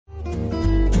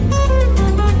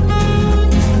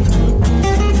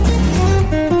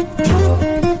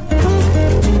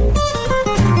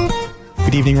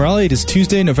evening, Raleigh. It is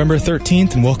Tuesday, November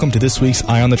 13th, and welcome to this week's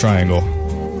Eye on the Triangle.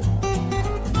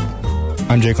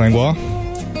 I'm Jake Langlois.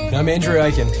 And I'm Andrew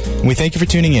Eichen. And we thank you for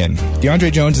tuning in. DeAndre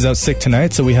Jones is out sick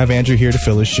tonight, so we have Andrew here to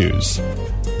fill his shoes.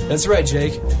 That's right,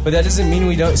 Jake. But that doesn't mean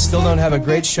we still don't have a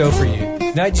great show for you.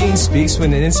 Tonight, Gene speaks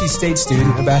with an NC State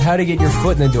student about how to get your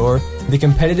foot in the door in the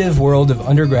competitive world of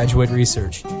undergraduate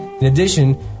research. In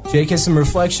addition, Jake has some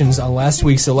reflections on last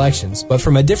week's elections, but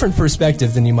from a different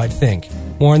perspective than you might think.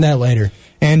 More on that later.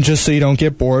 And just so you don't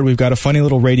get bored, we've got a funny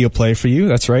little radio play for you.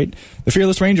 That's right. The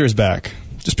Fearless Ranger is back.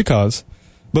 Just because.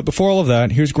 But before all of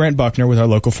that, here's Grant Buckner with our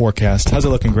local forecast. How's it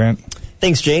looking, Grant?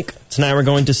 Thanks, Jake. Tonight we're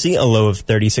going to see a low of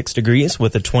 36 degrees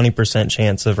with a 20%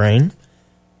 chance of rain.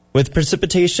 With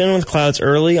precipitation with clouds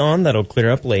early on, that'll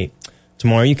clear up late.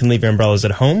 Tomorrow you can leave your umbrellas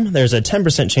at home. There's a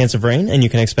 10% chance of rain, and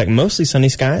you can expect mostly sunny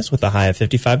skies with a high of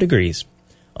 55 degrees.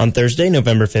 On Thursday,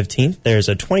 November 15th, there's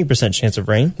a 20% chance of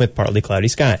rain with partly cloudy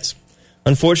skies.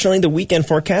 Unfortunately, the weekend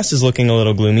forecast is looking a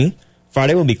little gloomy.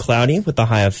 Friday will be cloudy with a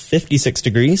high of 56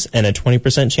 degrees and a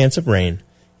 20% chance of rain.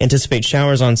 Anticipate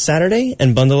showers on Saturday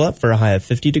and bundle up for a high of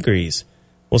 50 degrees.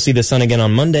 We'll see the sun again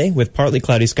on Monday with partly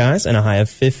cloudy skies and a high of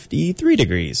 53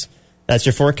 degrees. That's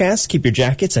your forecast. Keep your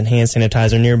jackets and hand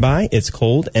sanitizer nearby. It's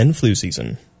cold and flu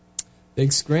season.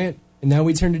 Thanks, Grant. And now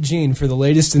we turn to Gene for the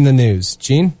latest in the news.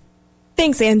 Gene?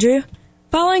 Thanks, Andrew.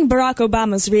 Following Barack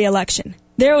Obama's re-election,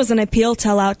 there was an appeal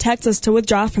to allow Texas to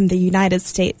withdraw from the United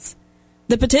States.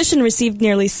 The petition received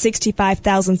nearly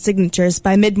 65,000 signatures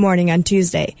by mid-morning on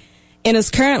Tuesday and is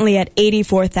currently at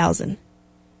 84,000.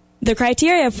 The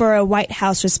criteria for a White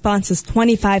House response is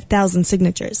 25,000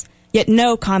 signatures, yet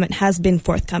no comment has been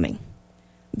forthcoming.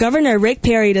 Governor Rick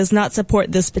Perry does not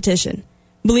support this petition,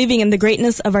 believing in the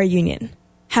greatness of our union.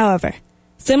 However,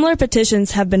 similar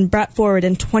petitions have been brought forward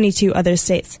in 22 other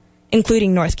states,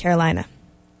 including North Carolina.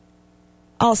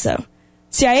 Also,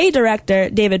 CIA Director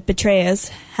David Petraeus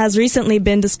has recently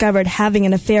been discovered having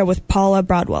an affair with Paula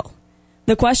Broadwell.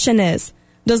 The question is,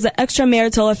 does the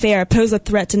extramarital affair pose a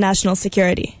threat to national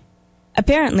security?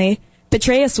 Apparently,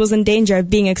 Petraeus was in danger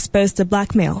of being exposed to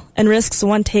blackmail and risks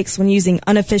one takes when using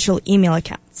unofficial email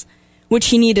accounts, which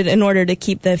he needed in order to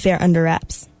keep the affair under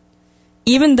wraps.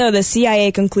 Even though the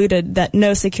CIA concluded that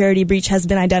no security breach has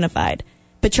been identified,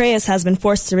 Petraeus has been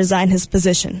forced to resign his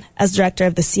position as director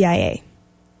of the CIA.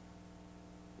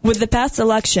 With the past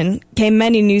election came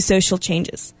many new social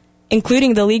changes,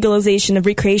 including the legalization of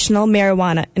recreational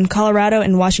marijuana in Colorado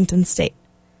and Washington state.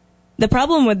 The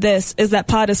problem with this is that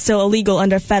pot is still illegal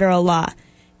under federal law,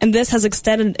 and this has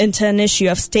extended into an issue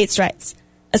of states' rights,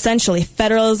 essentially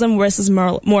federalism versus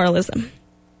moralism.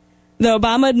 The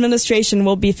Obama administration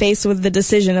will be faced with the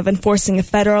decision of enforcing a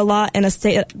federal law in a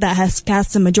state that has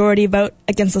cast a majority vote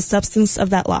against the substance of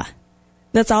that law.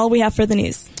 That's all we have for the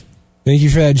news. Thank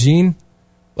you for that, Gene.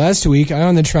 Last week, Eye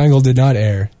on the Triangle did not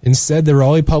air. Instead, the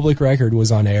Raleigh Public Record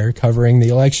was on air covering the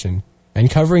election. And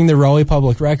covering the Raleigh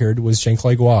Public Record was Jake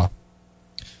Langlois.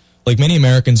 Like many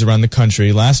Americans around the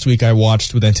country, last week I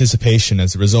watched with anticipation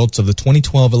as the results of the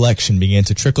 2012 election began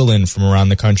to trickle in from around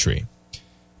the country.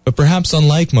 But perhaps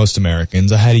unlike most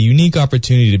Americans, I had a unique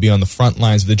opportunity to be on the front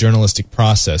lines of the journalistic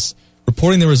process,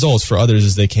 reporting the results for others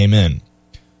as they came in.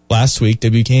 Last week,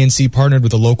 WKNC partnered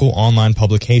with a local online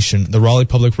publication, the Raleigh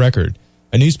Public Record,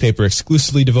 a newspaper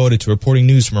exclusively devoted to reporting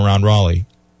news from around Raleigh.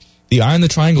 The Eye on the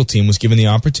Triangle team was given the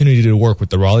opportunity to work with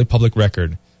the Raleigh Public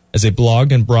Record as they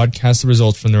blogged and broadcast the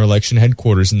results from their election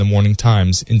headquarters in the Morning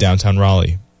Times in downtown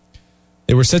Raleigh.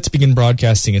 They were set to begin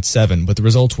broadcasting at 7, but the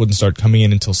results wouldn't start coming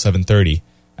in until 7:30,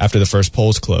 after the first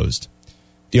polls closed.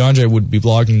 DeAndre would be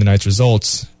blogging the night's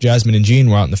results. Jasmine and Gene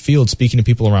were out in the field speaking to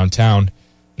people around town,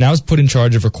 and I was put in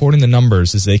charge of recording the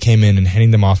numbers as they came in and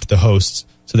handing them off to the hosts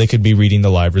so they could be reading the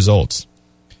live results.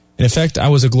 In effect, I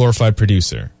was a glorified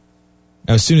producer.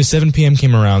 Now, as soon as 7 p.m.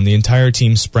 came around, the entire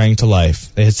team sprang to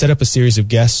life. They had set up a series of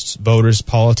guests, voters,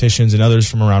 politicians, and others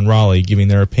from around Raleigh giving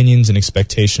their opinions and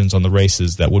expectations on the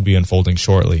races that would be unfolding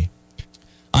shortly.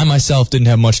 I myself didn't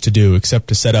have much to do except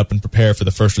to set up and prepare for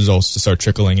the first results to start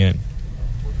trickling in.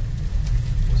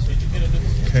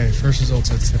 Okay, first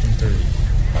results at 7:30.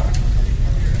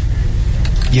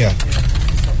 Yeah.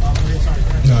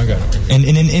 No, I got it. And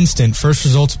in an instant, first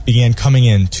results began coming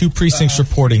in. 2 precincts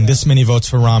reporting this many votes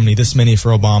for Romney, this many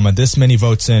for Obama, this many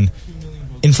votes in.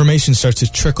 Information starts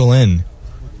to trickle in.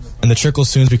 And the trickle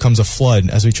soon becomes a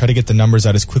flood as we try to get the numbers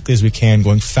out as quickly as we can,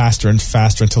 going faster and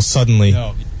faster until suddenly...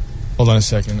 No. Hold on a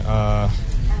second. I'm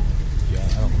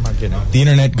not getting it. The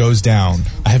internet goes down.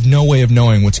 I have no way of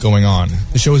knowing what's going on.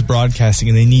 The show is broadcasting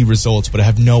and they need results, but I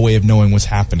have no way of knowing what's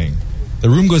happening. The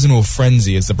room goes into a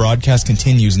frenzy as the broadcast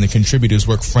continues and the contributors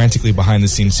work frantically behind the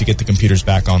scenes to get the computers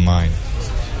back online.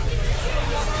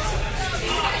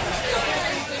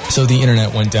 So the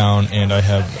internet went down, and I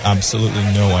have absolutely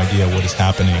no idea what is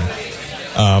happening.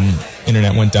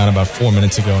 Internet went down about 4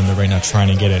 minutes ago, and they're right now trying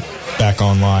to get it back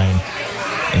online.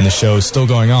 And the show is still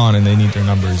going on, and they need their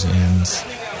numbers, and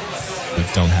we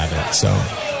don't have it. So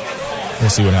we'll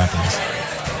see what happens.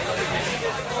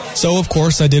 So, of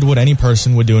course, I did what any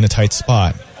person would do in a tight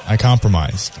spot. I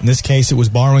compromised. In this case, it was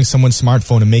borrowing someone's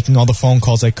smartphone and making all the phone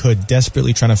calls I could,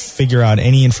 desperately trying to figure out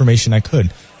any information I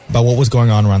could about what was going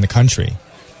on around the country.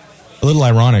 A little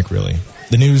ironic, really.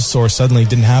 The news source suddenly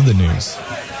didn't have the news.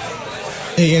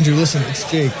 Hey, Andrew, listen, it's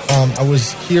Jake. I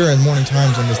was here in Morning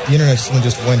Times, and the internet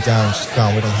just went down. It's just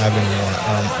gone. We don't have it anymore.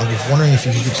 I was wondering if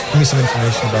you could just give me some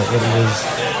information about what it is.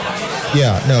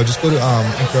 Yeah, no, just go to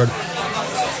NPR.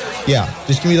 Yeah,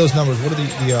 just give me those numbers. What are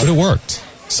the But it worked.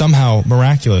 Somehow,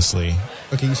 miraculously.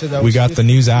 Okay, you said that we was got the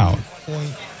news out.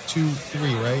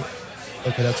 0.23, right?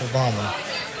 Okay, that's Obama.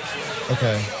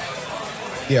 Okay.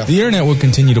 Yeah. The internet would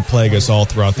continue to plague us all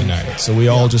throughout the night, so we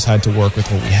all just had to work with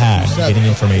what we had, getting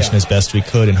information as best we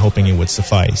could and hoping it would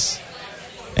suffice.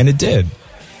 And it did.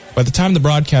 By the time the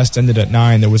broadcast ended at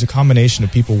 9, there was a combination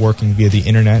of people working via the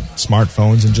internet,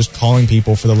 smartphones, and just calling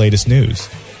people for the latest news.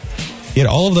 Yet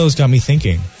all of those got me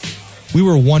thinking. We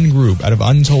were one group out of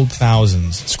untold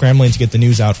thousands, scrambling to get the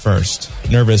news out first,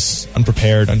 nervous,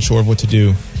 unprepared, unsure of what to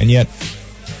do, and yet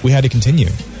we had to continue.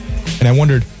 And I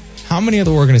wondered, how many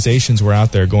other organizations were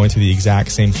out there going through the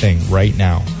exact same thing right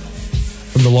now?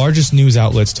 From the largest news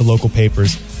outlets to local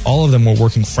papers, all of them were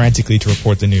working frantically to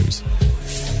report the news.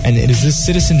 And it is this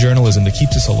citizen journalism that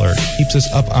keeps us alert, keeps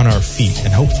us up on our feet,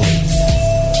 and hopefully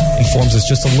informs us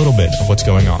just a little bit of what's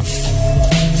going on.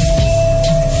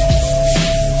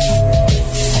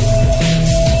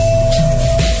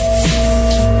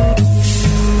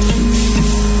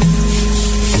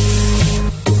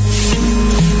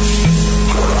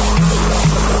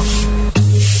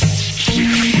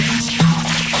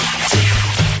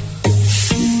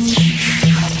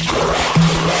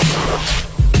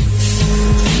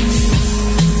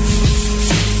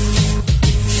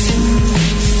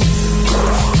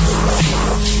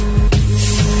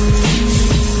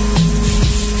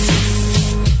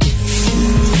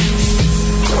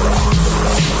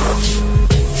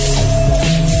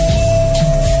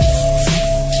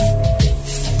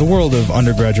 The world of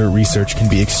undergraduate research can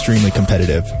be extremely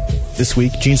competitive. This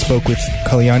week, Gene spoke with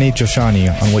Kalyani Joshani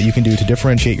on what you can do to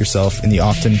differentiate yourself in the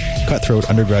often cutthroat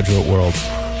undergraduate world.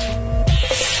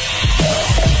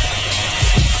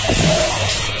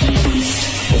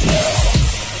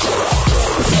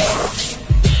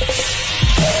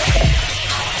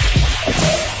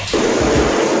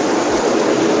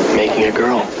 Making a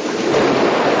girl.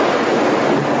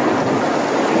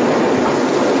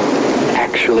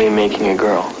 Actually making a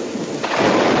girl.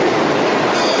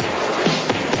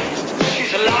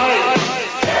 She's alive.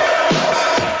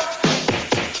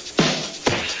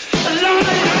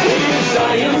 Alive.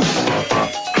 Science.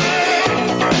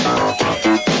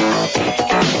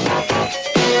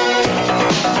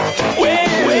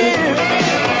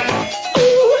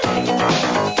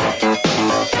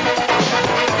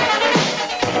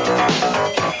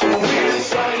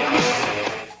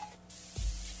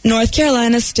 North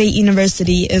Carolina State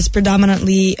University is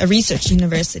predominantly a research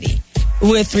university,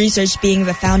 with research being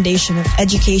the foundation of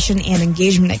education and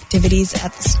engagement activities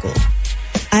at the school.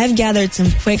 I have gathered some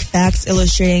quick facts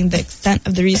illustrating the extent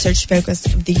of the research focus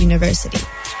of the university,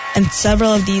 and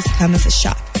several of these come as a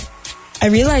shock. I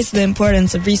realized the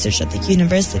importance of research at the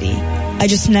university. I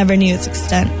just never knew its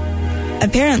extent.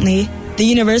 Apparently, the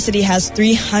university has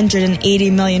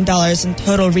 $380 million in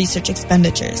total research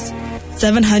expenditures,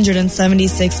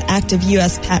 776 active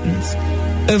U.S. patents,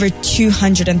 over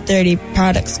 230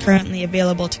 products currently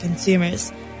available to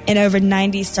consumers, and over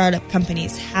 90 startup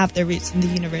companies have their roots in the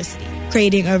university,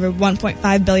 creating over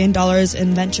 $1.5 billion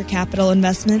in venture capital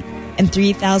investment and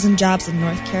 3,000 jobs in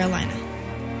North Carolina.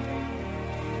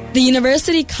 The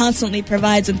university constantly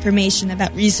provides information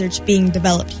about research being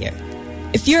developed here.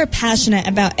 If you're passionate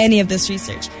about any of this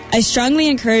research, I strongly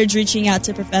encourage reaching out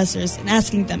to professors and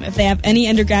asking them if they have any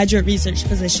undergraduate research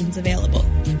positions available.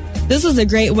 This is a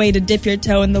great way to dip your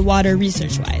toe in the water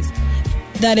research-wise.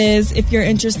 That is, if you're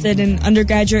interested in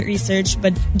undergraduate research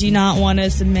but do not want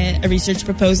to submit a research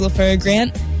proposal for a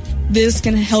grant, this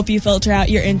can help you filter out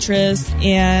your interests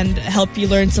and help you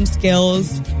learn some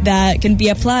skills that can be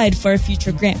applied for a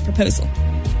future grant proposal.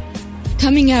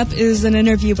 Coming up is an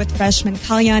interview with freshman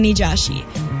Kalyani Joshi,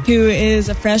 who is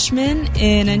a freshman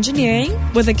in engineering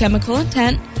with a chemical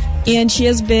intent, and she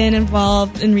has been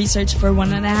involved in research for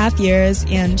 1.5 years,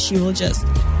 and she will just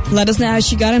let us know how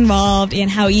she got involved and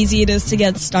how easy it is to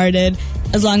get started.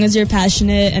 As long as you're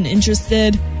passionate and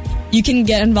interested, you can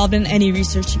get involved in any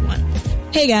research you want.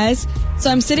 Hey guys, so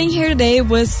I'm sitting here today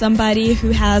with somebody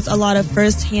who has a lot of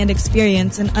first-hand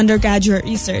experience in undergraduate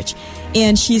research,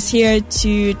 and she's here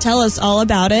to tell us all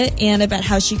about it and about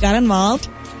how she got involved.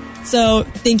 So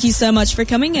thank you so much for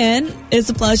coming in. It's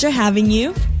a pleasure having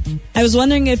you. I was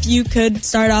wondering if you could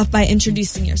start off by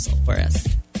introducing yourself for us.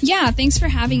 Yeah, thanks for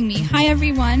having me. Hi,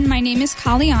 everyone. My name is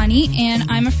Kalyani, and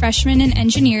I'm a freshman in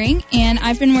engineering, and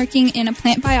I've been working in a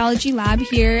plant biology lab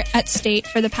here at State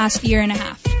for the past year and a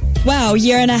half. Wow,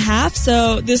 year and a half?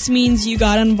 So this means you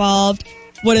got involved,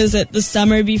 the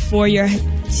summer before your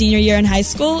senior year in high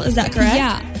school? Is that correct?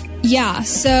 Yeah.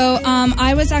 So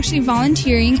I was actually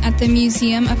volunteering at the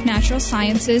Museum of Natural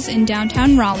Sciences in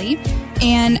downtown Raleigh.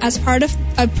 And as part of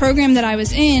a program that I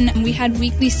was in, we had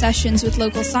weekly sessions with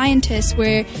local scientists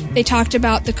where they talked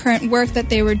about the current work that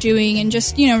they were doing and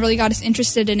just, really got us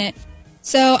interested in it.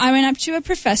 So I went up to a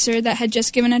professor that had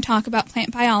just given a talk about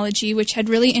plant biology, which had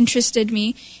really interested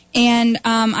me. And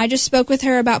I just spoke with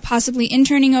her about possibly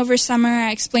interning over summer.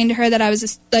 I explained to her that I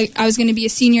was going to be a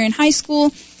senior in high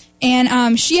school.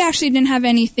 And she actually didn't have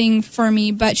anything for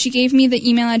me, but she gave me the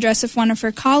email address of one of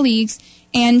her colleagues.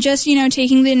 And just,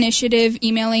 taking the initiative,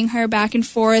 emailing her back and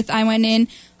forth, I went in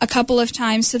a couple of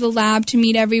times to the lab to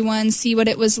meet everyone, see what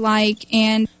it was like.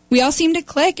 And we all seemed to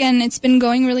click, and it's been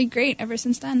going really great ever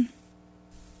since then.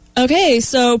 Okay,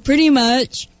 so pretty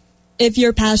much if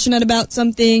you're passionate about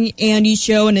something and you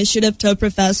show initiative to a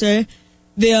professor,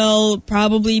 they'll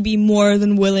probably be more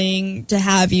than willing to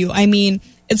have you. I mean,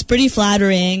 it's pretty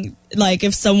flattering,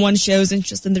 if someone shows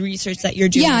interest in the research that you're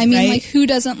doing. Yeah, I mean, right? Who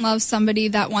doesn't love somebody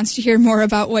that wants to hear more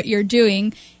about what you're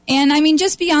doing? And I mean,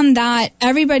 just beyond that,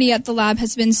 everybody at the lab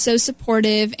has been so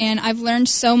supportive, and I've learned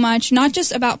so much, not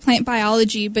just about plant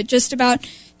biology, but just about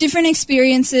different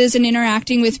experiences and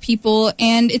interacting with people.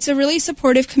 And it's a really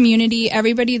supportive community.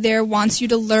 Everybody there wants you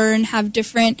to learn, have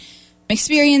different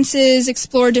experiences,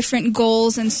 explore different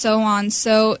goals, and so on.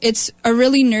 So it's a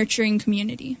really nurturing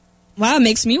community. Wow, it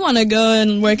makes me want to go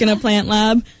and work in a plant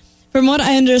lab. From what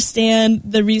I understand,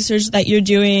 the research that you're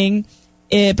doing,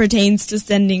 it pertains to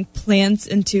sending plants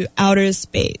into outer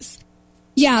space.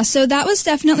 Yeah, so that was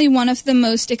definitely one of the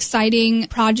most exciting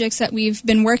projects that we've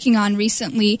been working on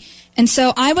recently. And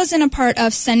so I wasn't a part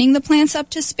of sending the plants up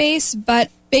to space, but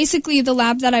basically the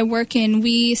lab that I work in,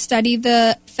 we study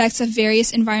the effects of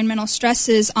various environmental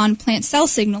stresses on plant cell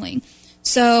signaling.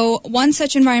 So one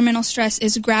such environmental stress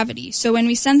is gravity. So when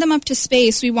we send them up to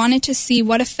space, we wanted to see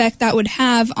what effect that would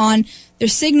have on their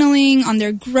signaling, on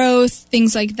their growth,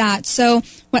 things like that. So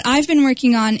what I've been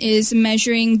working on is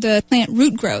measuring the plant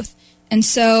root growth. And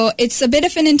so it's a bit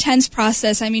of an intense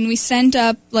process. I mean, we sent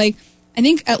up I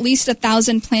think at least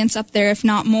 1,000 plants up there, if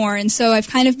not more. And so I've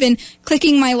kind of been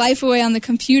clicking my life away on the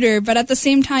computer, but at the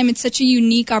same time, it's such a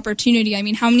unique opportunity. I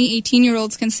mean, how many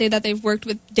 18-year-olds can say that they've worked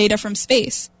with data from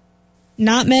space?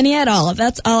 Not many at all.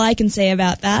 That's all I can say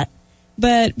about that.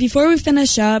 But before we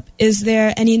finish up, is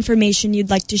there any information you'd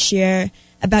like to share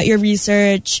about your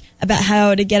research, about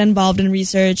how to get involved in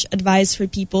research, advice for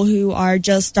people who are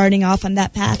just starting off on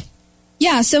that path?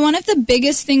 Yeah, so one of the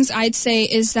biggest things I'd say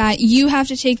is that you have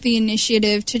to take the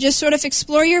initiative to just sort of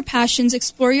explore your passions,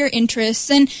 explore your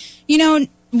interests, and,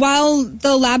 while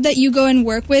the lab that you go and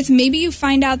work with, maybe you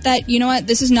find out that,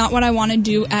 this is not what I want to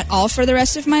do at all for the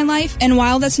rest of my life. And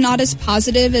while that's not as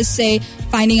positive as, say,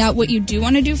 finding out what you do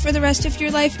want to do for the rest of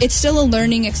your life, it's still a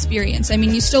learning experience. I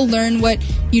mean, you still learn what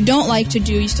you don't like to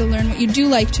do. You still learn what you do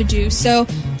like to do. So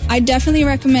I definitely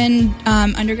recommend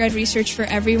undergrad research for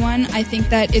everyone. I think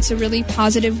that it's a really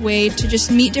positive way to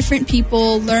just meet different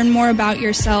people, learn more about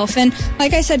yourself. And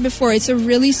like I said before, it's a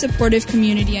really supportive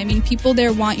community. I mean, people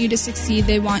there want you to succeed.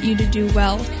 They want you to do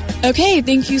well. Okay,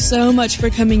 thank you so much for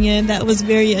coming in. That was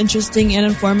very interesting and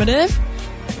informative.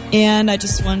 And I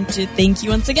just want to thank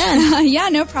you once again. Yeah,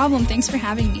 no problem. Thanks for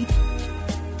having me.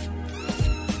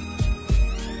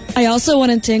 I also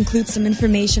wanted to include some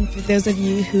information for those of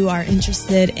you who are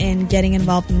interested in getting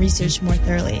involved in research more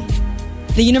thoroughly.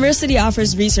 The university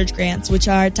offers research grants, which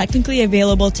are technically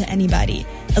available to anybody,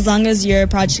 as long as your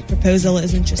project proposal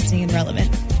is interesting and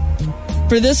relevant.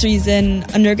 For this reason,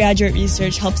 undergraduate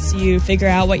research helps you figure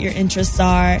out what your interests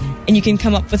are, and you can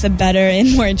come up with a better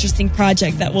and more interesting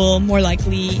project that will more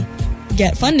likely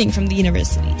get funding from the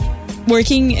university.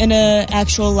 Working in an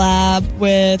actual lab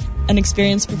with an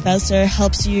experienced professor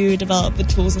helps you develop the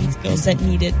tools and skills that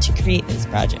needed to create this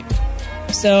project.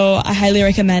 So I highly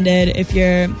recommend it if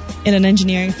you're in an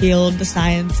engineering field, the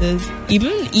sciences,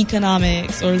 even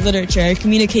economics or literature,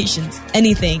 communications,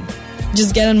 anything.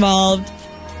 Just get involved.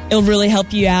 It'll really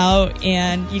help you out,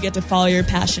 and you get to follow your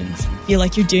passions, feel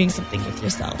like you're doing something with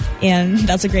yourself. And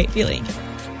that's a great feeling.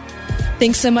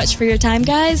 Thanks so much for your time,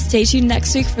 guys. Stay tuned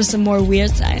next week for some more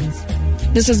Weird Science.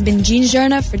 This has been Jean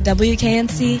Jarna for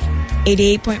WKNC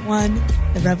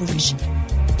 88.1 The Revolution.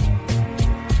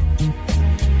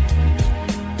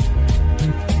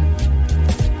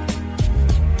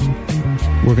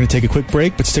 We're going to take a quick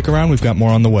break, but stick around. We've got more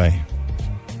on the way.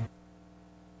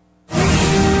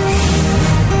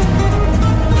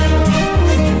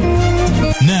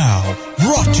 Now,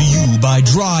 brought to you by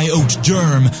Dry Oat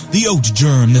Germ, the oat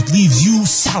germ that leaves you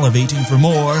salivating for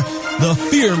more, the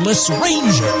Fearless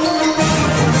Ranger.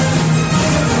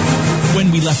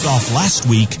 When we left off last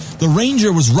week, the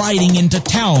Ranger was riding into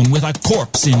town with a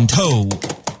corpse in tow.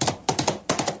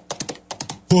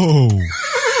 Whoa.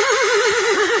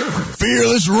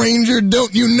 Fearless Ranger,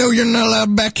 don't you know you're not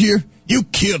allowed back here? You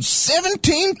killed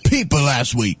 17 people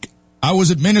last week. I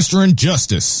was administering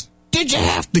justice. Did you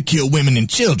have to kill women and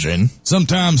children?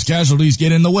 Sometimes casualties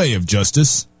get in the way of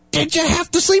justice. Did you have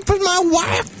to sleep with my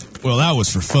wife? Well, that was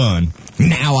for fun.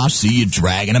 Now I see you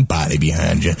dragging a body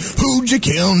behind you. Who'd you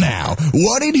kill now?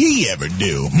 What did he ever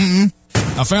do,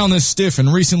 I found this stiff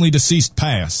and recently deceased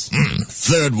pass.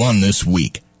 Third one this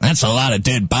week. That's a lot of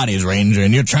dead bodies, Ranger,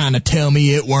 and you're trying to tell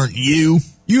me it weren't you?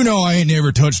 You know I ain't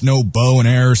never touched no bow and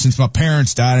arrow since my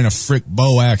parents died in a frick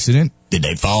bow accident. Did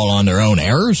they fall on their own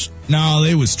arrows? No,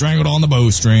 they was strangled on the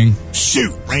bowstring.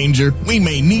 Shoot, Ranger, we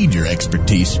may need your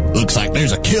expertise. Looks like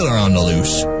there's a killer on the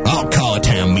loose. I'll call a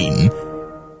town meeting.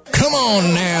 Come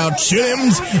on now,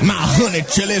 chillums. My honey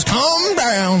chilies, calm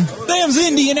down. Them's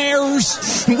Indian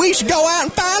errors. We should go out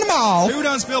and find them all. Who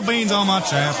done spilled beans on my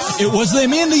chaps? It was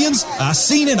them Indians. I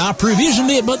seen it, I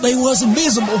provisioned it, but they wasn't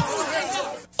visible.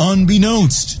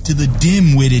 Unbeknownst to the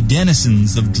dim-witted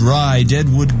denizens of dry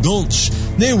Deadwood Gulch,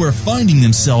 they were finding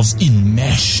themselves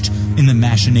enmeshed in the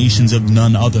machinations of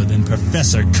none other than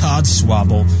Professor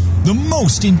Codswabble, the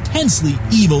most intensely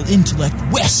evil intellect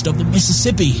west of the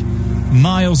Mississippi,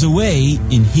 miles away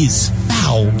in his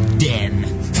foul den.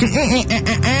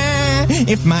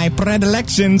 If my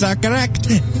predilections are correct,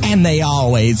 and they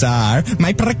always are,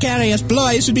 my precarious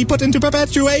ploy should be put into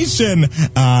perpetuation.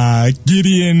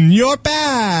 Gideon, you're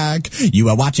back. You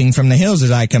are watching from the hills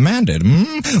as I commanded.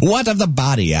 What of the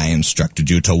body I instructed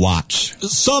you to watch?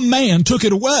 Some man took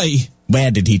it away.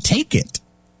 Where did he take it?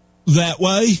 That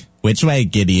way. Which way,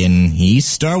 Gideon?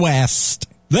 East or west?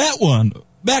 That one.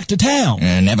 Back to town.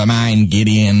 Never mind,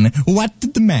 Gideon. What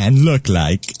did the man look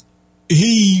like?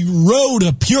 He rode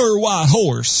a pure white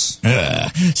horse.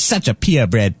 Such a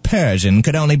purebred Persian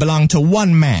could only belong to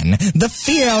one man, the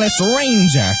Fearless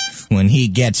Ranger. When he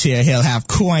gets here, he'll have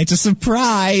quite a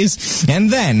surprise. And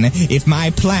then, if my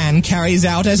plan carries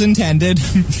out as intended,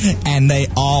 and they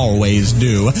always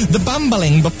do, the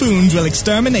bumbling buffoons will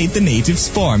exterminate the natives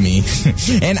for me.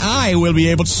 And I will be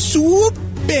able to swoop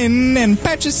in and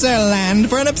purchase their land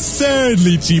for an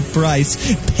absurdly cheap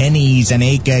price. Pennies an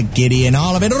acre, Gideon,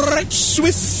 all of it rich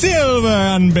with silver,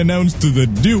 unbeknownst to the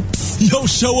dupes. You'll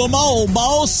show 'em all,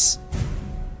 boss.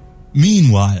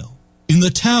 Meanwhile, in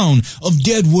the town of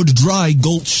Deadwood Dry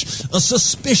Gulch, a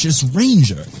suspicious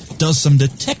ranger does some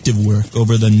detective work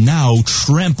over the now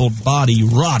trampled body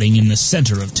rotting in the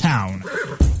center of town.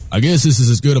 I guess this is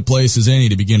as good a place as any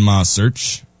to begin my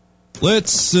search.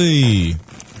 Let's see.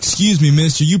 Excuse me,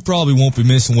 mister, you probably won't be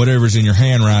missing whatever's in your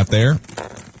hand right there.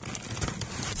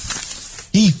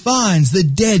 He finds the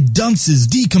dead dunce's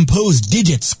decomposed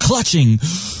digits clutching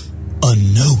a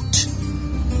note.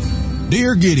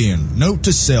 Dear Gideon, note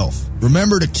to self.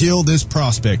 Remember to kill this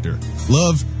prospector.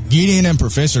 Love, Gideon and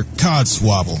Professor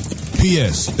Codswabble.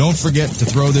 P.S. Don't forget to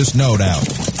throw this note out.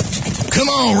 Come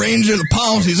on, Ranger, the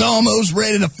policy's almost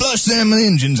ready to flush them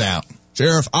engines out.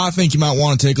 Sheriff, I think you might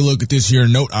want to take a look at this here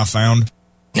note I found.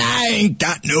 I ain't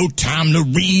got no time to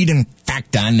read. In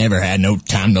fact, I never had no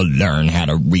time to learn how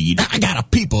to read. I got a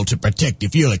people to protect,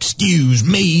 if you'll excuse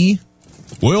me.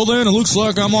 Well then, it looks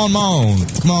like I'm on my own.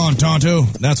 Come on, Tonto.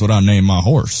 That's what I named my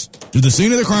horse. To the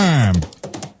scene of the crime.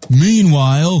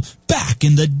 Meanwhile, back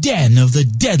in the den of the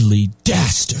deadly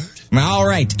dastard. All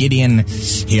right, Gideon.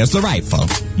 Here's the rifle.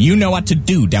 You know what to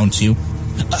do, don't you?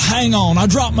 Hang on, I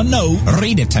dropped my note.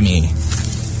 Read it to me.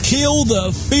 Kill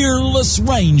the Fearless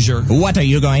Ranger. What are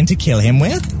you going to kill him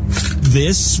with?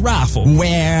 This rifle.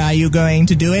 Where are you going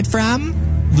to do it from?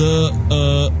 The,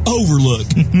 Overlook.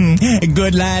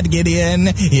 Good lad, Gideon.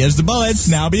 Here's the bullets.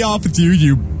 Now be off with you,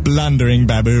 you blundering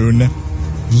baboon.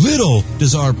 Little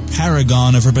does our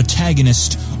paragon of a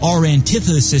protagonist, our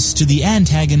antithesis to the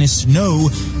antagonist, know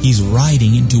he's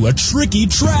riding into a tricky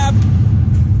trap.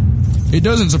 It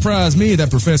doesn't surprise me that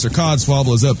Professor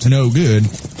Codswabble is up to no good.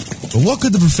 But what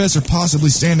could the professor possibly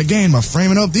stand to gain by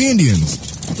framing up the Indians?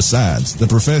 Besides, the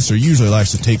professor usually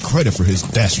likes to take credit for his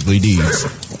dastardly deeds.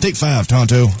 Take 5,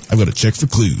 Tonto. I've got to check for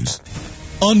clues.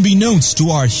 Unbeknownst to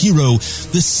our hero,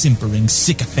 the simpering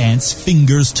sycophant's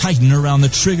fingers tighten around the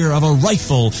trigger of a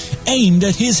rifle aimed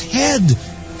at his head.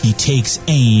 He takes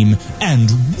aim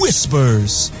and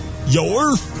whispers,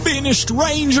 "You're finished,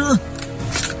 Ranger!"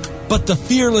 But the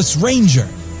fearless Ranger,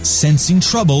 sensing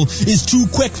trouble, is too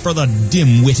quick for the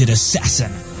dim-witted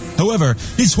assassin. However,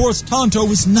 his horse Tonto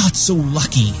is not so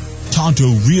lucky.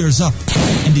 Tonto rears up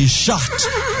and is shot,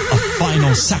 a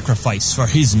final sacrifice for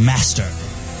his master.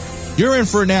 You're in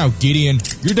for it now, Gideon.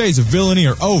 Your days of villainy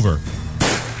are over.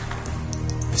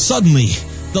 Suddenly,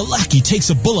 the lackey takes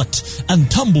a bullet and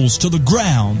tumbles to the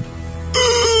ground.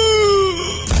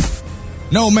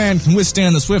 No man can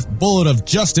withstand the swift bullet of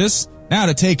justice. Now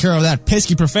to take care of that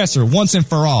pesky professor once and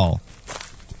for all.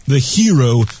 The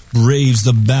hero braves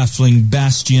the baffling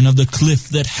bastion of the cliff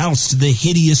that housed the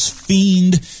hideous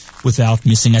fiend. Without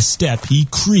missing a step, he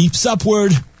creeps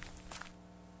upward.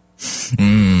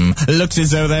 Looks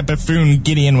as though that buffoon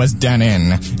Gideon was done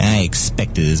in. I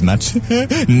expected as much.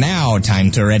 Now time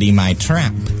to ready my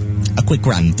trap. A quick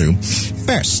run through.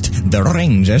 First, the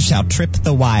Ranger shall trip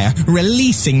the wire,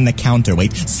 releasing the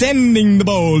counterweight, sending the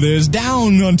boulders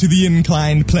down onto the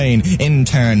inclined plane, in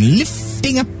turn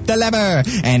lifting up the lever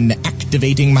and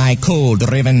activating my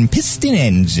coal-driven piston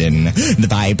engine. The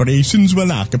vibrations will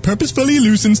knock a purposefully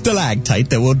loosened stalactite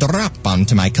that will drop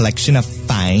onto my collection of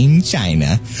fine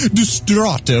china.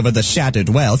 Distraught over the shattered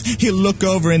wealth, he'll look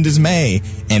over in dismay,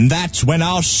 and that's when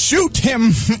I'll shoot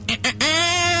him.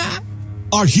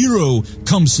 Our hero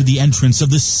comes to the entrance of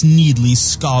the Sneedly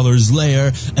Scholar's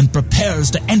lair and prepares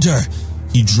to enter.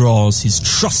 He draws his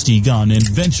trusty gun and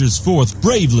ventures forth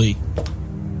bravely.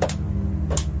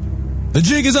 The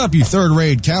jig is up, you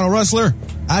third-rate cattle rustler.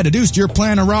 I deduced your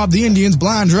plan to rob the Indians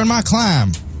blind during my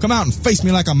climb. Come out and face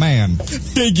me like a man.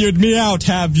 Figured me out,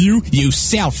 have you, you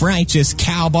self-righteous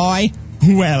cowboy?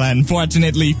 Well,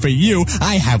 unfortunately for you,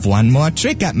 I have one more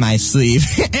trick up my sleeve.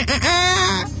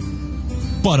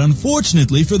 But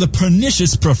unfortunately for the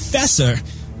pernicious professor,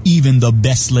 even the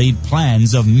best laid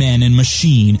plans of man and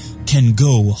machine can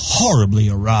go horribly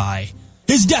awry.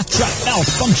 His death trap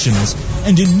malfunctions,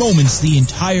 and in moments the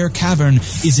entire cavern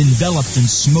is enveloped in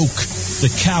smoke. The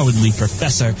cowardly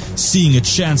professor, seeing a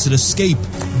chance at escape,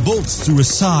 bolts through a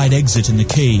side exit in the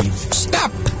cave.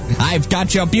 Stop! I've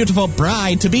got your beautiful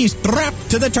bride to be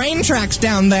strapped to the train tracks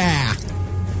down there.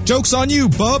 Joke's on you,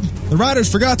 bub. The riders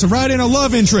forgot to write in a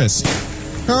love interest.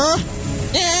 Huh?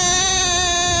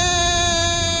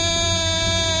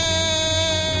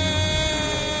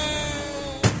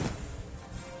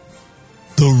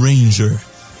 The Ranger,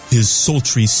 his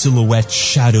sultry silhouette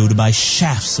shadowed by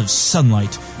shafts of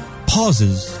sunlight,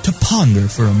 pauses to ponder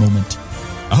for a moment.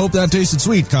 I hope that tasted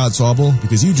sweet, Codswabble,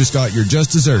 because you just got your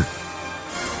just dessert.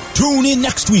 Tune in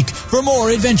next week for more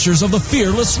adventures of the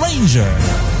Fearless Ranger.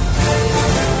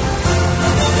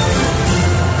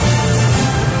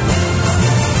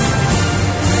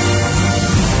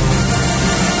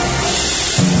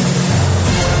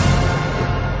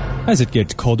 As it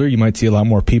gets colder, you might see a lot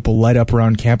more people light up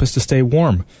around campus to stay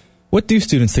warm. What do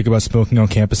students think about smoking on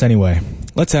campus anyway?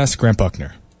 Let's ask Grant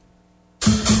Buckner.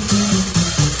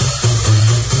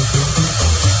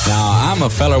 Now, I'm a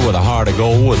feller with a heart of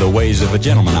gold, with the ways of a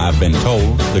gentleman, I've been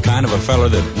told. The kind of a feller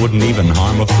that wouldn't even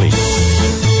harm a flea.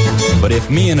 But if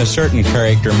me and a certain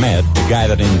character met, the guy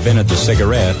that invented the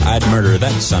cigarette, I'd murder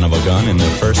that son of a gun in the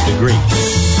first degree.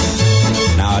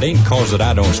 Now, it ain't cause that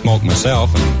I don't smoke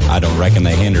myself, and I don't reckon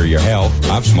they hinder your health.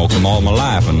 I've smoked them all my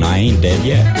life, and I ain't dead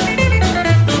yet.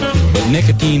 But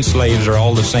nicotine slaves are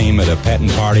all the same at a petting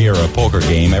party or a poker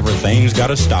game. Everything's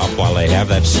gotta stop while they have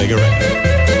that cigarette.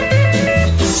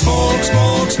 Smoke,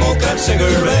 smoke, smoke that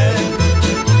cigarette.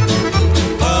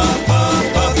 Puff,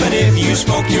 puff, puff, and if you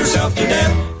smoke yourself to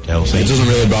death. It doesn't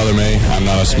really bother me. I'm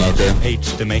not a smoker.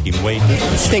 Hates to make him wait.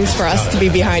 It stinks for us to be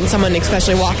behind someone,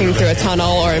 especially walking through a tunnel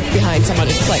or behind someone.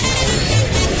 It's like,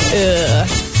 ugh.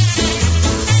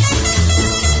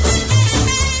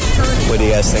 What do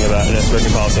you guys think about the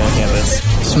smoking policy on campus?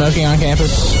 Smoking on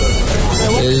campus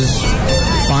is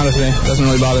fine with me. Doesn't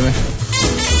really bother me.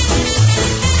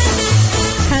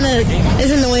 Kind of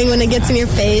is annoying when it gets in your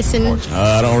face, and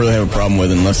I don't really have a problem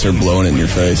with it unless they're blowing it in your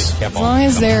face. As long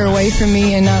as they're away from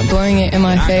me and not blowing it in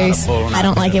my face. I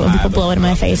don't like it when people blow it in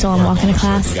my face while I'm walking to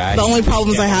class. The only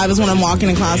problems I have is when I'm walking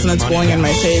in class and it's blowing in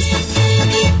my face.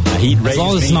 heat As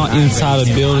long as it's not inside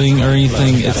a building or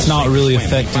anything, it's not really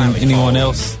affecting anyone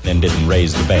else. Then didn't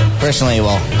raise the bed. Personally,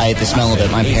 well, I hate the smell of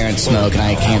it. My parents smoke, and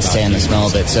I can't stand the smell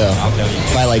of it. So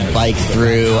if I bike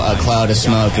through a cloud of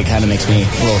smoke, it kind of makes me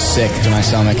a little sick to my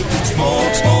stomach.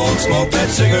 Smoke, smoke, smoke that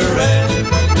cigarette.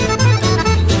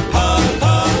 Puff,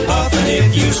 puff, puff, and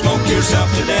if you smoke yourself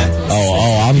to death.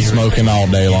 Oh, I'm smoking all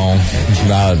day long.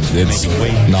 It's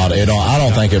not. I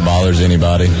don't think it bothers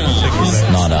anybody.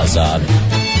 Not outside.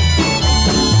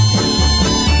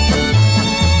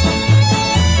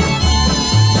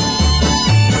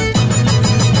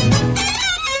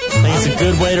 It's a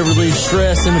good way to relieve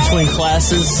stress in between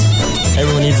classes.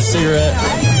 Everyone needs a cigarette.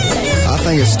 I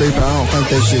think it's stupid. I don't think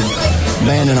they should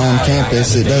ban it on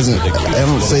campus. I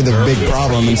don't see the big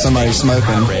problem in somebody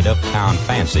smoking. Red uptown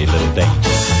fancy little date.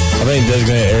 I think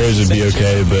designated areas would be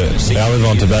okay, but I live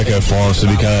on tobacco farms, so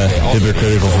it'd be kind of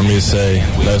hypocritical for me to say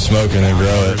no smoking and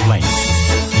grow it.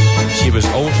 She was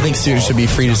old. I think students should be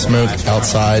free to smoke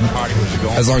outside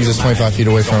as long as it's 25 feet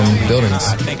away from buildings.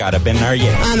 I think I'd have been there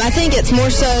yet. I think it's more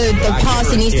so the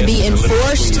policy needs to be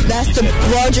enforced. That's the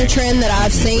larger trend that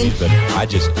I've seen. But I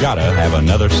just gotta have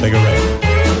another cigarette.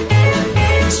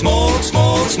 Smoke,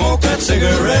 smoke, smoke that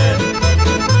cigarette.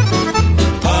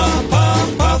 Puff,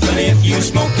 puff, puff, and if you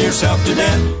smoke yourself to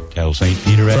death. Tell St.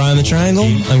 Peter at Fry in the Triangle.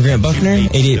 I'm Grant Buckner,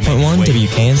 88.1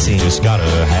 WKNC. Just gotta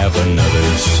have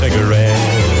another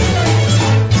cigarette.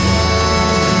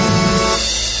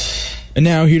 And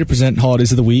now, here to present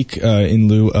Holidays of the Week in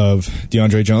lieu of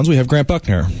DeAndre Jones, we have Grant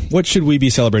Buckner. What should we be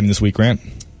celebrating this week, Grant?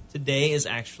 Today is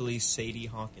actually Sadie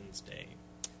Hawkins Day.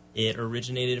 It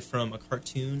originated from a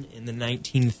cartoon in the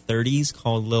 1930s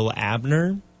called Lil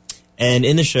Abner. And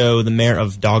in the show, the mayor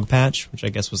of Dogpatch, which I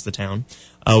guess was the town,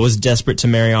 was desperate to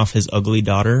marry off his ugly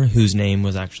daughter, whose name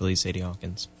was actually Sadie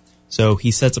Hawkins. So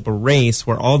he sets up a race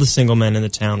where all the single men in the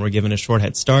town were given a short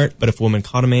head start, but if a woman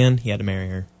caught a man, he had to marry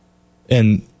her.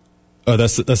 And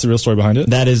that's the real story behind it?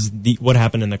 That is what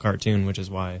happened in the cartoon, which is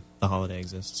why the holiday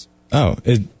exists. Oh,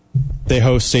 they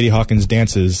host Sadie Hawkins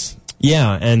dances.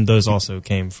 Yeah, and those also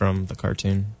came from the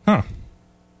cartoon. Huh.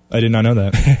 I did not know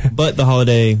that. But the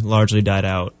holiday largely died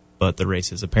out, but the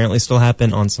races apparently still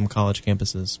happen on some college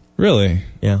campuses. Really?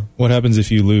 Yeah. What happens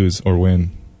if you lose or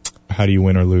win? How do you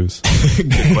win or lose?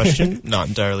 Good question. Not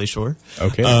entirely sure.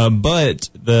 Okay. But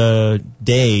the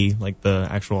day, like the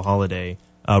actual holiday,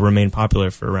 remained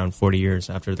popular for around 40 years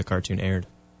after the cartoon aired.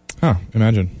 Huh,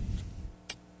 imagine.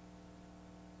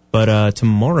 But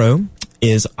tomorrow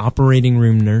is Operating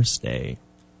Room Nurse Day.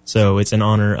 So it's in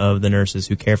honor of the nurses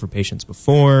who care for patients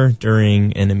before,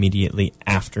 during, and immediately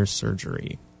after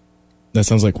surgery. That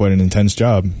sounds like quite an intense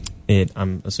job.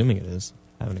 I'm assuming it is.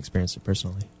 I haven't experienced it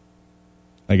personally.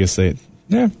 I guess yeah,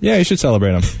 you should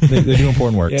celebrate them. They do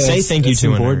important work. Yeah, say thank you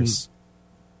to a nurse.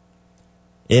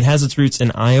 It has its roots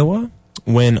in Iowa,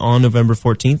 when on November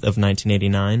 14th of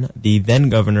 1989, the then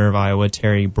governor of Iowa,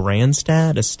 Terry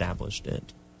Branstad, established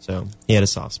it. So he had a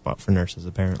soft spot for nurses,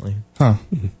 apparently. Huh.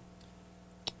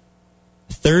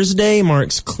 Thursday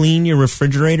marks Clean Your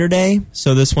Refrigerator Day,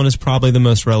 so this one is probably the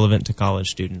most relevant to college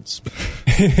students.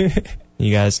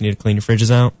 You guys need to clean your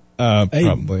fridges out?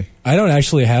 Probably. I don't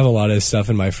actually have a lot of stuff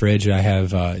in my fridge. I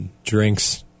have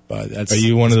drinks, but that's. Are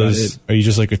you one of those? Are you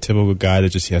just like a typical guy that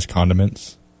just has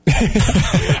condiments?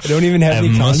 I don't even have any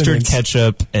condiments. Mustard,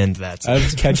 ketchup, and that's I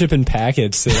have ketchup in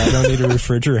packets that I don't need to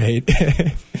refrigerate.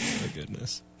 Oh, my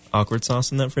goodness. Awkward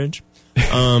sauce in that fridge.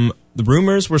 The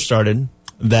rumors were started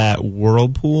that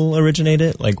Whirlpool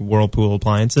originated, like Whirlpool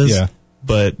appliances. Yeah.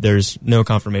 But there's no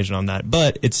confirmation on that.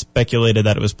 But it's speculated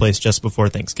that it was placed just before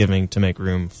Thanksgiving to make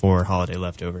room for holiday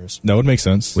leftovers. That would make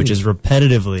sense. Which is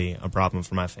repetitively a problem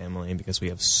for my family because we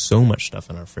have so much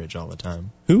stuff in our fridge all the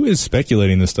time. Who is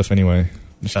speculating this stuff anyway?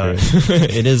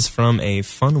 It is from a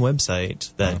fun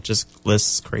website that just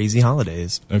lists crazy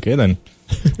holidays. Okay, then.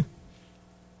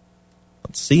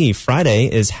 Let's see. Friday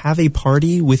is Have a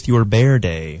Party with Your Bear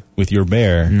Day. With your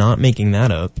bear? Not making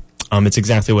that up. It's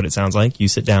exactly what it sounds like. You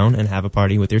sit down and have a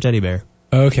party with your teddy bear.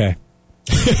 Okay.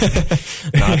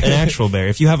 Not an actual bear.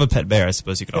 If you have a pet bear, I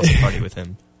suppose you could also party with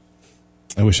him.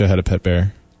 I wish I had a pet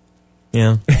bear.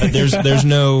 Yeah. There's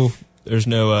no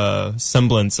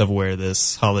semblance of where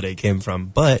this holiday came from,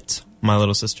 but my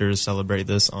little sisters celebrate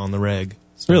this on the reg.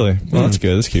 So. Really? Well, that's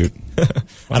good. That's cute.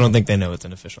 I don't think they know it's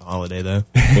an official holiday, though.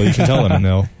 Well, you can tell them and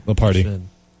they'll party.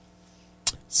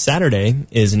 Saturday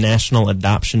is National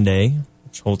Adoption Day,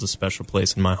 which holds a special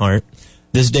place in my heart.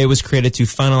 This day was created to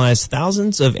finalize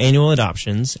thousands of annual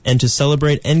adoptions and to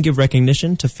celebrate and give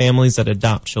recognition to families that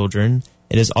adopt children.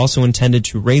 It is also intended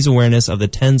to raise awareness of the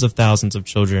tens of thousands of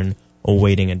children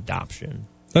awaiting adoption.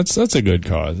 That's a good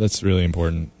cause. That's really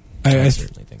important.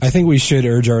 I think we should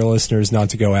urge our listeners not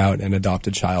to go out and adopt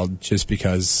a child just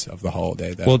because of the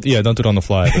holiday. Well, yeah, don't do it on the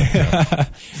fly.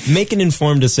 Make an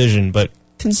informed decision, but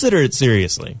consider it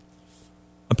seriously.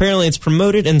 Apparently, it's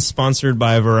promoted and sponsored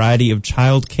by a variety of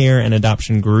child care and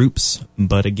adoption groups,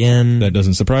 but again... That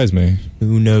doesn't surprise me.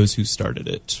 Who knows who started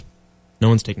it? No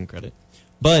one's taking credit.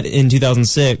 But in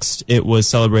 2006, it was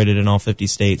celebrated in all 50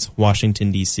 states,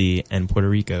 Washington, D.C., and Puerto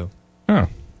Rico. Oh.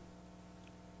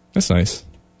 That's nice.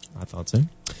 I thought so.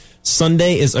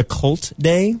 Sunday is Occult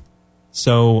Day,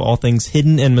 so all things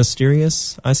hidden and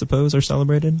mysterious, I suppose, are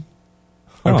celebrated.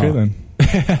 Okay, then.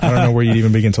 I don't know where you'd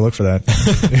even begin to look for that.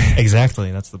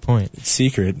 Exactly, that's the point. It's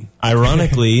secret.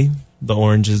 Ironically, the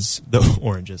origins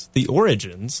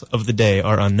of the day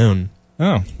are unknown.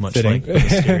 Oh, much fitting. like the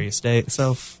mysterious day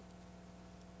itself.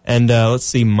 And let's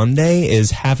see, Monday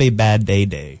is Have a Bad Day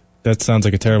Day. That sounds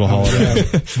like a terrible holiday.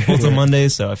 Well, it's a Monday,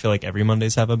 so I feel like every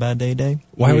Monday's Have a Bad Day Day.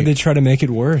 Why would they try to make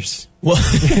it worse? Well,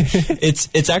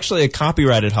 it's actually a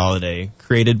copyrighted holiday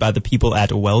created by the people at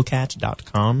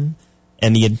wellcat.com,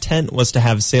 and the intent was to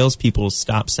have salespeople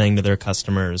stop saying to their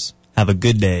customers, "Have a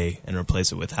good day," and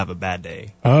replace it with "Have a bad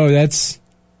day." Oh, that's...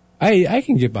 I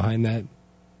can get behind that.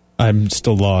 I'm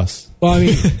still lost. Well, I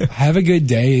mean, have a good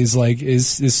day is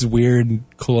this weird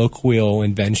colloquial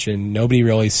invention. Nobody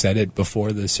really said it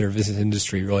before the services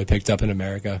industry really picked up in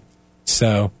America.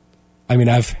 So, I mean,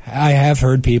 I have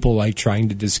heard people like trying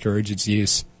to discourage its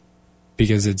use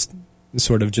because it's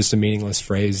sort of just a meaningless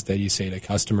phrase that you say to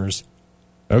customers.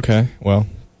 Okay, well,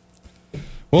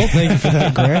 thank you for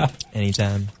that, Grant.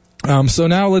 Anytime. So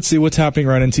now let's see what's happening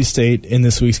around NC State in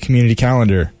this week's community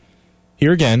calendar.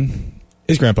 Here again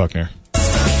is Grant Buckner.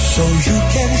 So you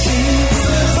can see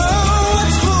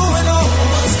what's going on,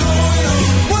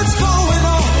 what's going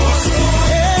on,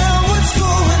 what's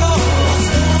going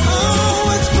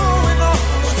on.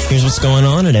 Here's what's going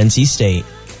on at NC State.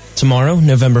 Tomorrow,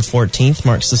 November 14th,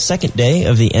 marks the second day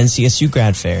of the NCSU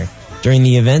Grad Fair. During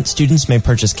the event, students may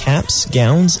purchase caps,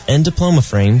 gowns, and diploma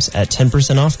frames at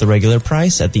 10% off the regular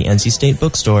price at the NC State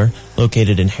Bookstore,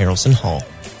 located in Harrelson Hall.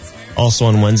 Also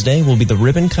on Wednesday will be the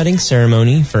ribbon-cutting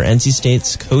ceremony for NC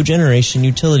State's cogeneration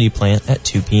utility plant at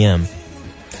 2 p.m.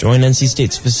 Join NC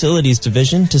State's Facilities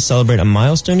Division to celebrate a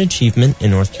milestone achievement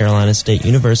in North Carolina State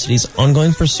University's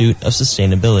ongoing pursuit of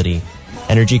sustainability,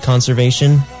 energy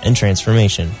conservation, and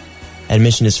transformation.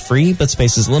 Admission is free, but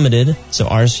space is limited, so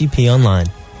RSVP online.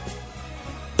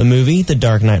 The movie, The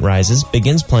Dark Knight Rises,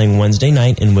 begins playing Wednesday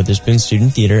night in Witherspoon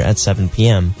Student Theater at 7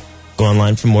 p.m. Go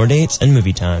online for more dates and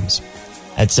movie times.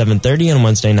 At 7:30 on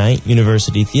Wednesday night,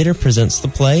 University Theater presents the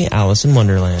play Alice in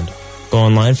Wonderland. Go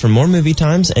online for more movie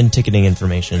times and ticketing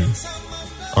information.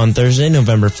 On Thursday,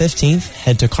 November 15th,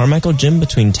 head to Carmichael Gym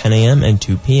between 10 a.m. and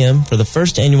 2 p.m. for the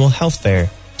first annual health fair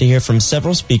to hear from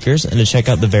several speakers and to check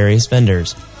out the various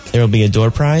vendors. There will be a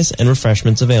door prize and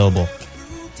refreshments available.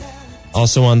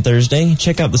 Also on Thursday,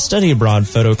 check out the Study Abroad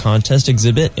photo contest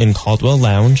exhibit in Caldwell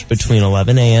Lounge between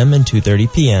 11 a.m. and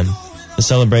 2:30 p.m. The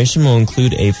celebration will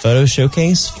include a photo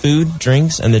showcase, food,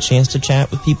 drinks, and the chance to chat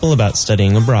with people about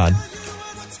studying abroad.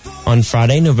 On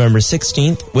Friday, November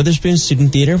 16th, Witherspoon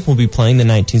Student Theater will be playing the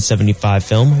 1975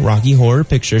 film Rocky Horror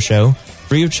Picture Show,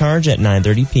 free of charge at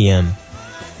 9:30 p.m.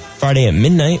 Friday at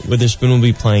midnight, Witherspoon will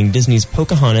be playing Disney's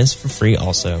Pocahontas for free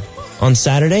also. On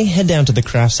Saturday, head down to the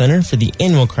Craft Center for the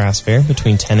annual Crafts Fair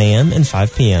between 10 a.m. and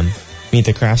 5 p.m. Meet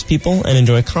the craftspeople and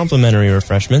enjoy complimentary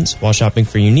refreshments while shopping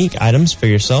for unique items for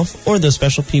yourself or the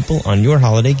special people on your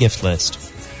holiday gift list.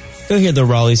 Go hear the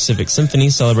Raleigh Civic Symphony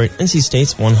celebrate NC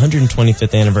State's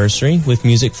 125th anniversary with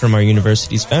music from our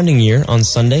university's founding year on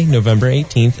Sunday, November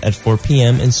 18th at 4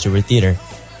 p.m. in Stewart Theater.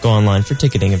 Go online for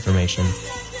ticketing information.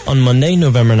 On Monday,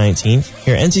 November 19th,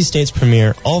 hear NC State's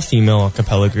premier all-female a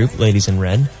cappella group, Ladies in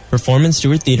Red, perform in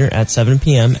Stewart Theater at 7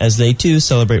 p.m. as they too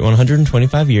celebrate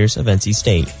 125 years of NC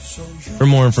State. For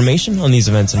more information on these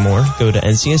events and more, go to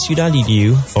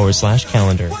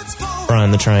ncsu.edu/calendar. For On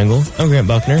the Triangle, I'm Grant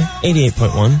Buckner,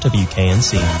 88.1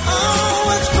 WKNC.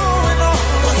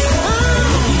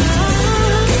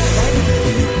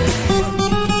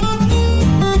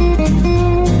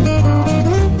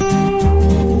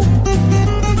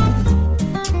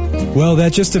 Well,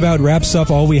 that just about wraps up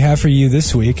all we have for you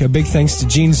this week. A big thanks to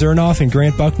Gene Zernoff and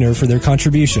Grant Buckner for their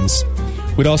contributions.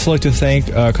 We'd also like to thank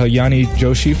Kalyani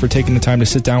Joshi for taking the time to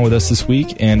sit down with us this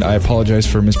week, and I apologize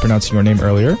for mispronouncing your name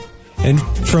earlier. And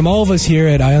from all of us here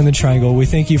at Eye on the Triangle, we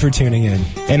thank you for tuning in.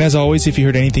 And as always, if you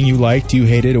heard anything you liked, you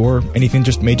hated, or anything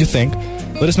just made you think,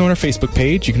 let us know on our Facebook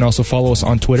page. You can also follow us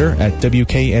on Twitter at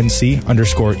WKNC_EOT.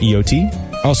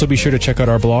 Also be sure to check out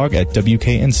our blog at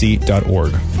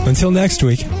WKNC.org. Until next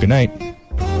week. Good night.